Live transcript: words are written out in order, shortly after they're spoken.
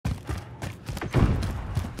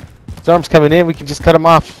Storm's coming in. We can just cut him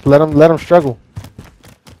off. Let him struggle.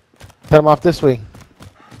 Cut him off this way.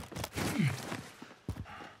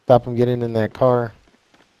 Stop him getting in that car.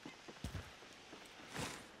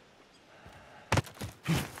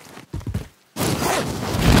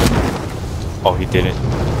 Oh, he didn't.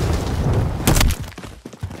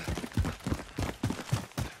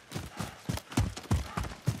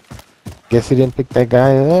 Guess he didn't pick that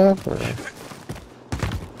guy up. Or...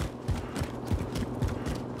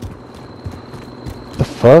 The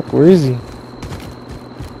fuck? Where is he?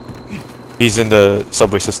 He's in the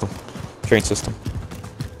subway system, train system.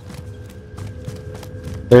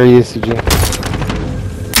 There he is, CJ.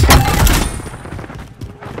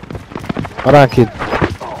 Hold on, kid.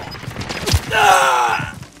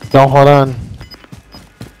 Don't hold on.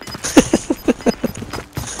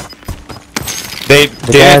 They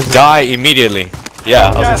didn't die immediately. Yeah, I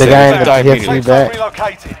was gonna the say, guy they didn't die he has to be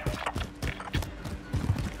immediately. back.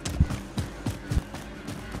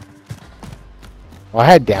 Well, I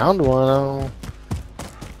had downed one.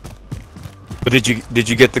 But did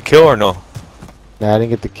you get the kill or no? Nah, I didn't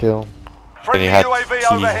get the kill. Then he had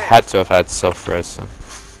to have had self-res. So.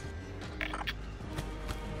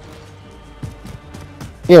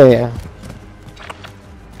 Yeah.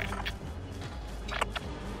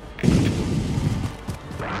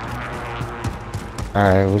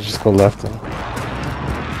 Alright, we'll just go left then.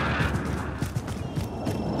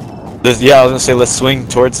 Yeah, I was gonna say let's swing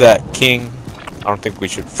towards that king. I don't think we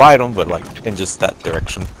should fight him, but like in just that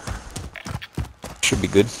direction. Should be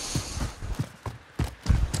good.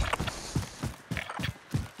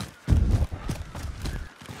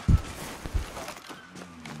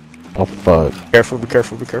 Oh fuck. Careful, be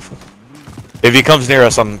careful, be careful. If he comes near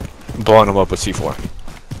us, I'm blowing him up with C4.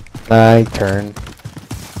 I turned.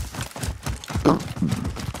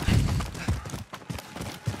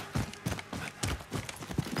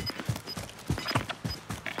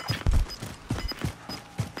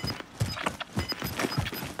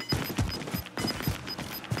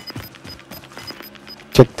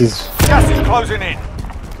 Check this. Gas is closing in.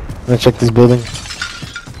 I'm gonna check this building.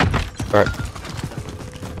 Alright.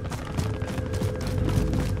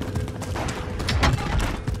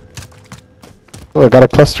 Oh, I got a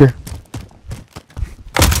cluster.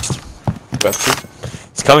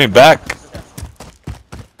 He's coming back.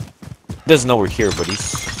 He doesn't know we're here, but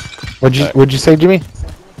he's... What'd you say, Jimmy?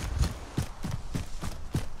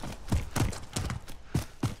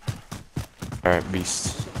 Alright,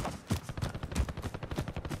 beast.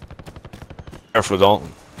 Careful,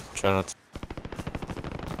 don't. Try not to...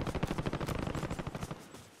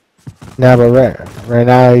 Nah, but right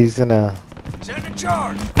now he's gonna... Send in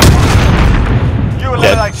charge. You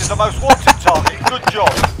eliminated the most wanted target. Good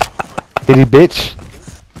job. Did he bitch?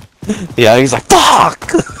 Yeah, he's like, fuck!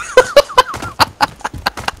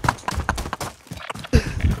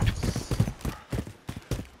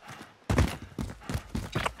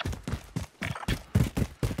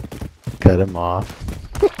 Cut him off.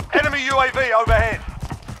 Enemy UAV overhead.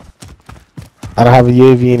 I don't have a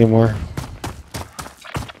UAV anymore.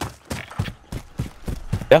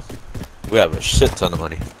 Yeah, we have a shit ton of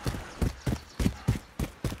money.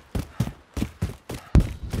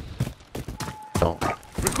 Don't.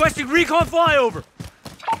 Requesting recon flyover.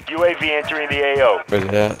 UAV entering the AO.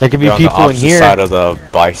 There could be people in here. Side of the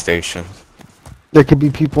buy station. There could be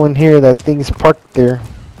people in here that thing's parked there.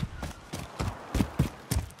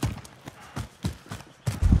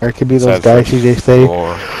 Or it could be those guys who they say.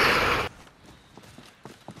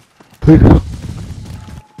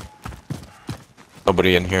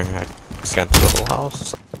 Nobody in here. I scanned the whole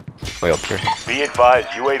house. Way up here. Be advised,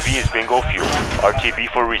 UAV is bingo fuel. RTB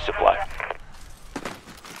for resupply.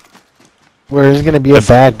 Where there's gonna be a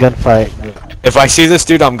bad gunfight. If I see this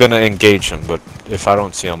dude, I'm gonna engage him. But if I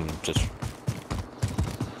don't see him, just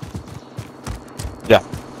yeah.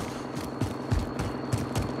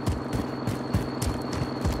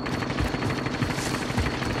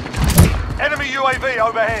 Enemy UAV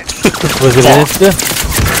overhead. Was it in Insta?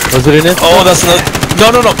 Was it in Insta? Oh, that's another. No.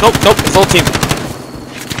 Nope. It's whole team.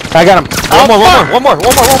 I got him. One more.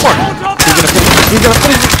 He's gonna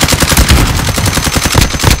finish it.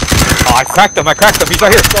 Oh, I cracked him. He's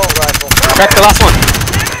right here. Cracked the last one.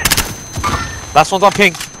 Last one's on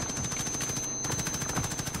ping.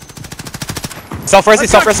 Self-resing.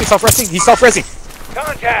 He's self-resing.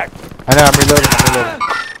 Contact. I know, I'm reloading.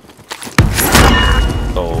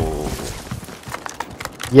 Oh.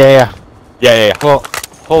 Yeah. Well,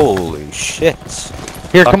 holy shit.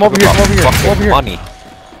 Here, come over here. Money.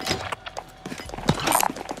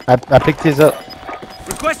 I picked his up.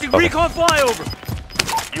 Requesting recon flyover.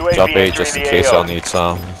 UAV Drop A entering just in the case AO. I'll need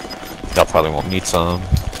some. Y'all probably won't need some.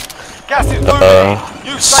 Gas is moving.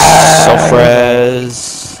 You stay.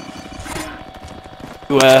 Self-res.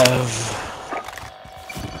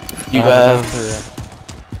 You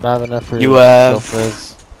have. Not enough for You have.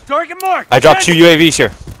 self-res. Target mark. I dropped 2 UAVs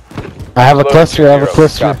here. I have a cluster. I have a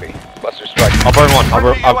cluster. Copy. Cluster strike. I'll burn one.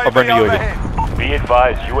 Friendly I'll burn the UAV. overhead. Be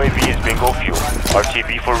advised, UAV is bingo fuel.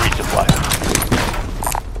 RTB for resupply.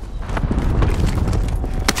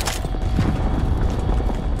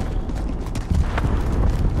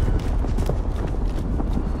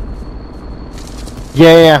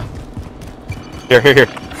 Yeah. Here.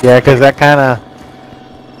 Yeah, because that kind of.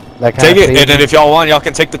 Take it, and then if y'all want, y'all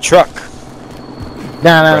can take the truck.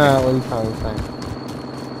 No. We're fine.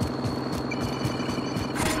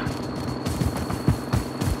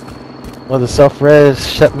 Well, the self-res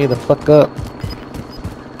shut me the fuck up.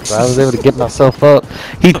 So I was able to get myself up.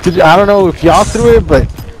 I don't know if y'all threw it, but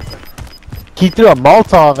he threw a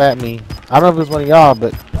Molotov at me. I don't know if it was one of y'all,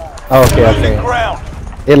 but okay. Ground.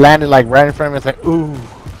 It landed like right in front of me. It's like, ooh.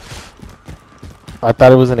 I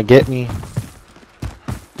thought it was gonna get me.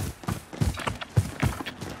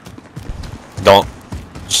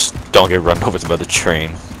 Don't get run over by the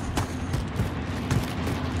train.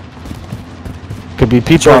 Could be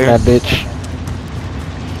people on that bitch.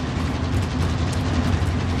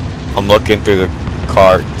 I'm looking through the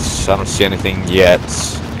carts. I don't see anything yet.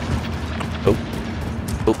 Oh.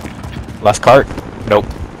 Last cart? Nope.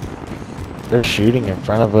 They're shooting in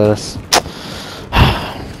front of us.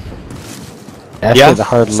 That's Yeah. the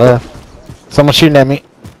hard left. Someone shooting at me.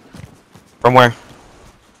 From where?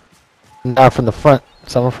 Not from the front.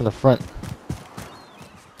 Someone from the front.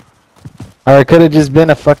 Or it could have just been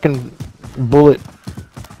a fucking bullet.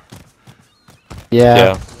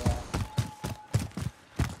 Yeah.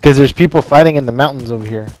 Because there's people fighting in the mountains over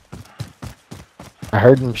here. I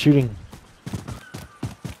heard them shooting.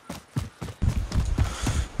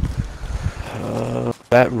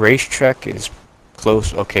 That racetrack is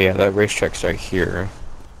close. Okay, yeah, that racetrack's right here.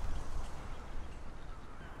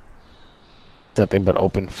 Nothing but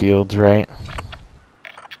open fields, right?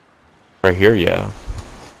 Right here, yeah.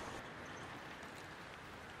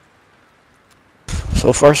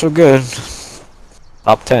 So far, so good.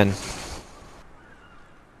 Top 10.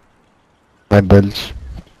 My buddies.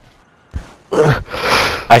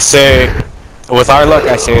 I say, with our luck,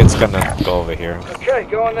 I say it's gonna go over here. Okay,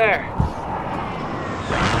 go in there.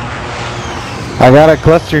 I got a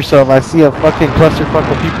cluster, so if I see a fucking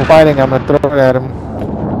clusterfuck of people fighting, I'm gonna throw it at them.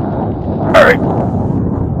 Alright.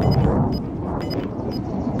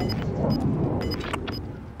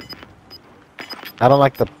 I don't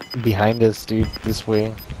like the behind us, dude. This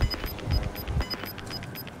way.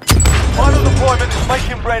 Final deployment is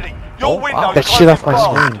making ready. Your window That is shit off my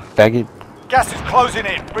closing screen, faggot. fast. Gas is closing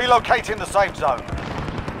in. Relocating the safe zone.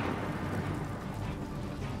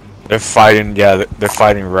 They're fighting, yeah, they're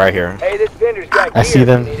fighting right here. Hey, this vendor's got I gear see if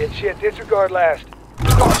them. you need it. Shit, disregard last. We've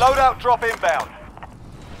got a loadout drop inbound.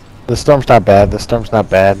 The storm's not bad. The storm's not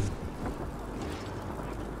bad.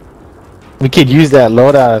 We could use that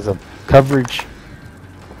loadout as a coverage.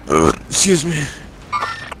 Excuse me.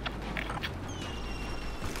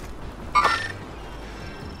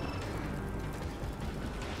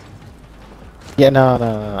 Yeah, no.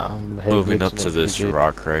 I'm Moving up to this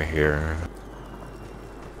rock right here.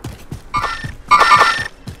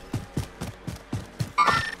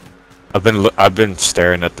 I've been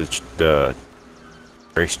staring at the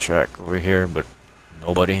racetrack over here, but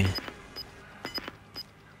nobody.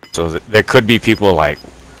 So there could be people like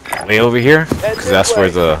way over here, because that's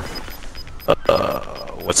where the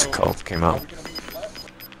what's it called came out.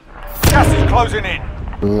 Gas is closing in.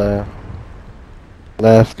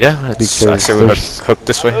 Left. Yeah, I say we hook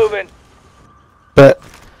this way. Moving. But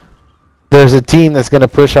there's a team that's gonna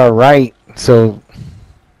push our right, so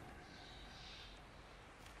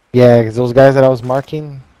yeah, because those guys that I was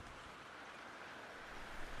marking.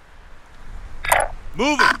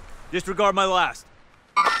 Moving. Disregard my last.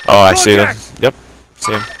 Oh, I see them. Yep,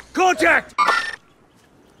 see him. Contact.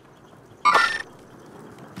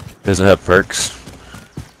 Doesn't have perks.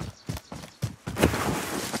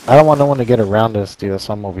 I don't want no one to get around us, dude.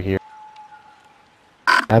 So I'm over here.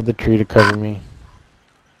 I have the tree to cover me.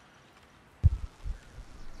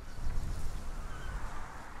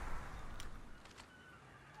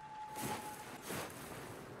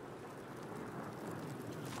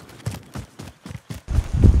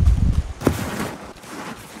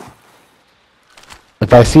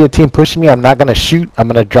 If I see a team pushing me, I'm not gonna shoot. I'm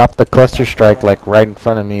gonna drop the cluster strike like right in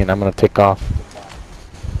front of me, and I'm gonna take off.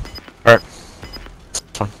 Alright.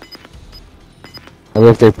 Fine. Or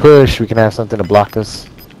if they push, we can have something to block us.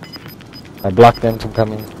 I block them from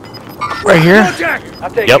coming. Right here? Contact! I'll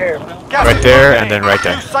take Yep. care of it. Gas Right is there, moving and then in. right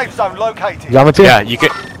there. New safe zone located. You want me to? Yeah, you can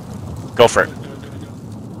go for it.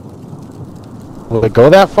 Will it go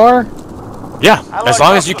that far? Yeah, Allied as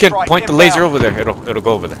long as you cluster can strike point the laser inbound. over there, it'll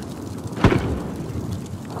go over there.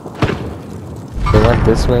 They went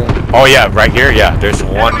this way. Oh yeah, right here. Yeah, there's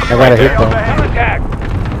one. Enemy I gotta UAV hit them. overhead. Contact.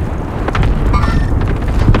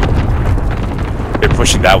 They're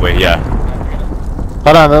pushing that way. Yeah.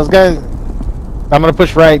 Hold on, those guys. I'm gonna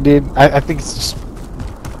push right, dude. I think it's just.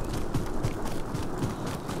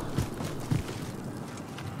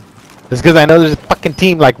 It's because I know there's a fucking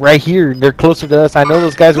team like right here. They're closer to us. I know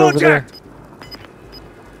those guys are over there.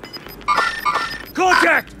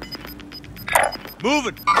 Contact!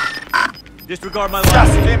 Moving! Disregard my last. Gas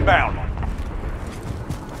is inbound.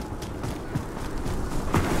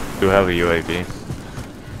 Do have a UAV.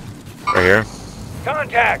 Right here.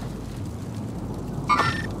 Contact.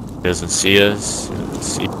 Doesn't see us. Doesn't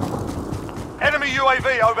see. Enemy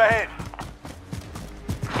UAV overhead.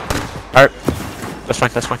 Alright. That's fine.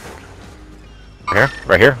 That's fine. Right here.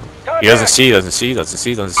 Right here. He doesn't see. Doesn't see. Doesn't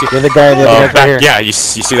see. Doesn't see. The other guy, the other guy's right here. Yeah. You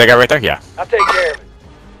see that guy right there? Yeah. I'll take care of it.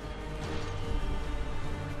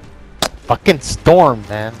 Fucking storm,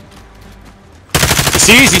 man. He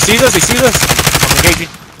sees us. He sees us. I'm engaging.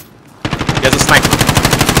 He has a sniper.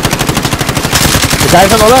 The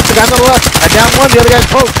guy's on the left. The guy's on the left. I downed one. The other guy's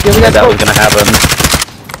close. The other guy's That was close. gonna happen.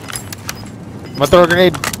 I'm gonna throw a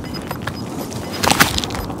grenade.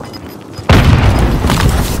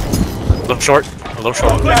 A little short. A little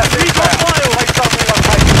short. Gas is inbound. Safe zone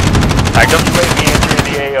relocated. Tagged him. UAV entering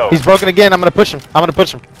the AO. He's broken again. I'm gonna push him. I'm gonna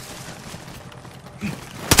push him.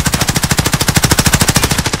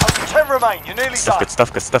 Only 10 remain. You're nearly Stuff. done. Good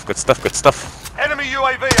stuff. Good stuff. Good stuff. Good stuff. Enemy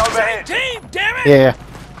UAV overhead. Team, damn it! Yeah.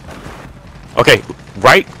 Okay.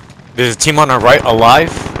 Right. There's a team on our right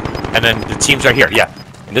alive, and then the teams are here. Yeah.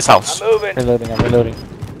 In this house. I'm moving. Reloading. I'm reloading.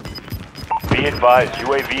 Be advised,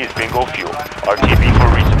 UAV is bingo fuel. RTB for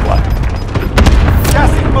resupply. Gas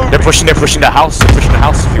is moving. They're pushing the house. They're pushing the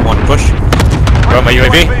house if you want to push. Throw my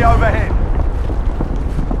UAV. overhead.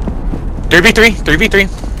 3v3. 3v3.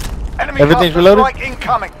 Enemy Everything's cluster reloaded? strike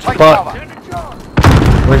incoming. Take But- cover.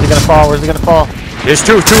 Where's he gonna fall? Where's he gonna fall? There's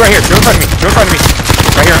two right here. Two in front of me. Two in front of me.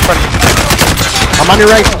 Right here in front of me. I'm on your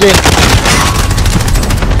right, Jay.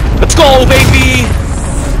 Let's go, baby.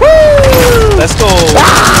 Woo! Let's go.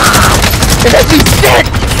 It makes me sick!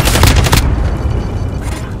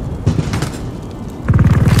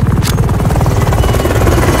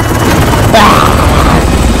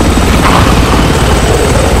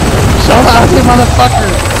 Show the ugly motherfucker!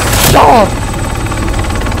 Show him!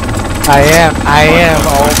 I am,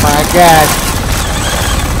 oh my god.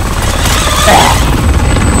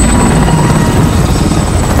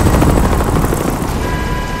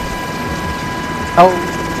 Oh,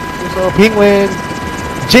 there's a penguin!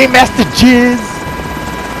 J-masta-Jizz!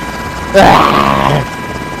 Ah!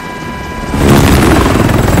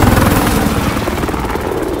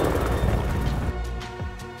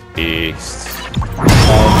 Peace.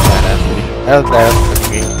 That was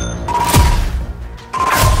bad.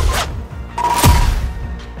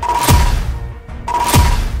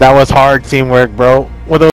 That was hard teamwork, bro. With